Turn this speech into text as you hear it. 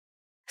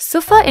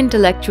SUFA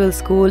Intellectual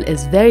School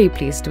is very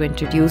pleased to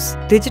introduce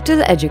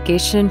digital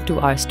education to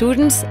our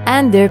students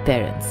and their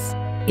parents.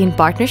 In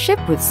partnership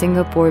with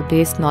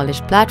Singapore-based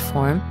knowledge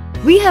platform,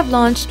 we have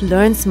launched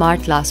Learn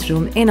Smart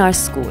Classroom in our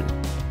school.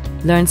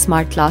 Learn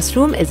Smart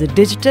Classroom is a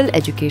digital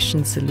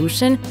education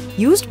solution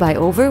used by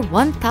over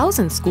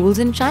 1,000 schools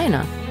in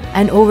China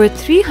and over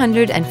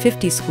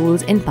 350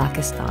 schools in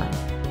Pakistan.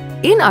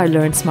 In our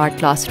Learn Smart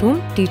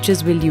Classroom,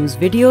 teachers will use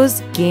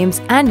videos,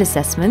 games and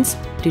assessments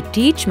to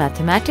teach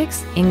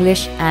mathematics,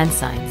 English and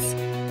science.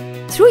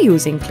 Through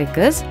using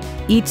clickers,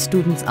 each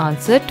student's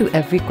answer to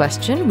every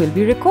question will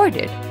be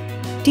recorded.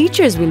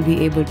 Teachers will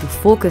be able to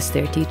focus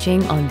their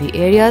teaching on the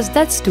areas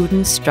that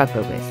students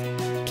struggle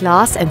with.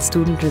 Class and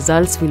student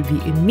results will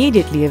be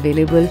immediately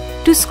available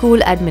to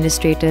school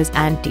administrators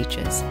and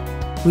teachers.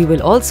 We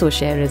will also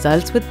share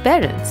results with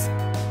parents.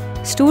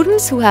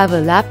 Students who have a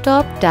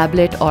laptop,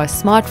 tablet or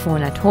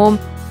smartphone at home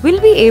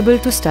will be able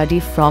to study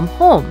from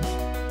home.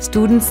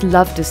 Students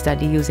love to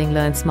study using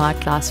Learn Smart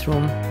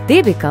Classroom.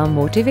 They become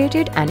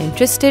motivated and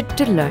interested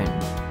to learn.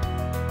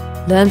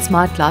 Learn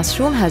Smart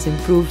Classroom has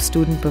improved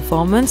student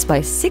performance by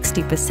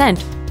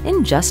 60%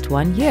 in just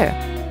 1 year.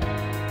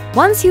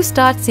 Once you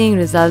start seeing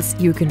results,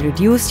 you can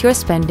reduce your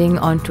spending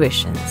on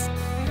tuitions.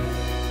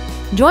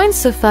 Join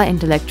SUFA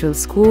Intellectual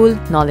School,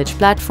 Knowledge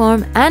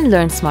Platform and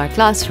Learn Smart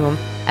Classroom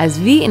as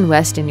we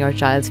invest in your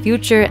child's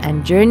future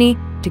and journey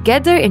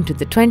together into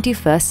the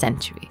 21st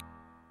century.